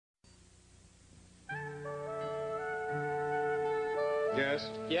Yes?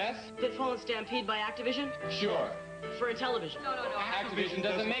 Yes? Pitfall and Stampede by Activision? Sure. For Intellivision. No. Activision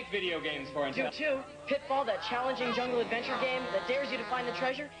doesn't make video games for Do Intellivision. too. Pitfall, that challenging jungle adventure game that dares you to find the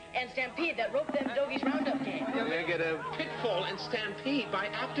treasure, and Stampede, that rope them doggies roundup game. Negative. Pitfall and Stampede by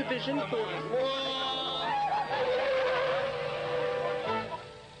Activision for...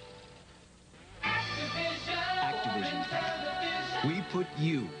 Activision. We put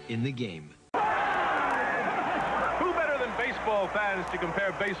you in the game. Who better than baseball fans to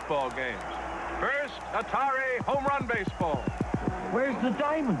compare baseball games? First, Atari Home Run Baseball. Where's the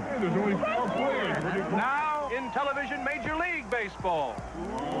diamond? There's only 4 players. Now, Intellivision Major League Baseball.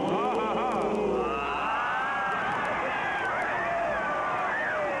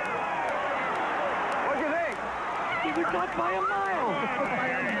 What do you think? He was not by a mile.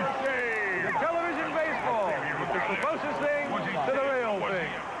 Television baseball. It's the closest thing to the real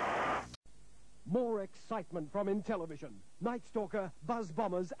thing. More excitement from Intellivision. Night Stalker, Buzz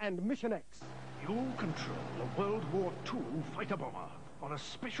Bombers, and Mission X. You control a World War II fighter bomber on a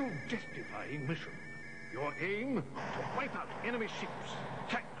special death-defying mission. Your aim? To wipe out enemy ships,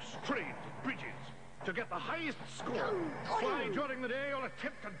 tanks, trains, bridges. To get the highest score. Fly during the day or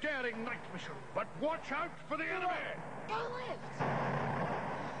attempt a daring night mission. But watch out for the enemy!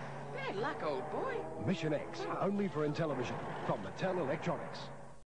 Bad luck, old boy. Mission X, only for Intellivision, from Mattel Electronics.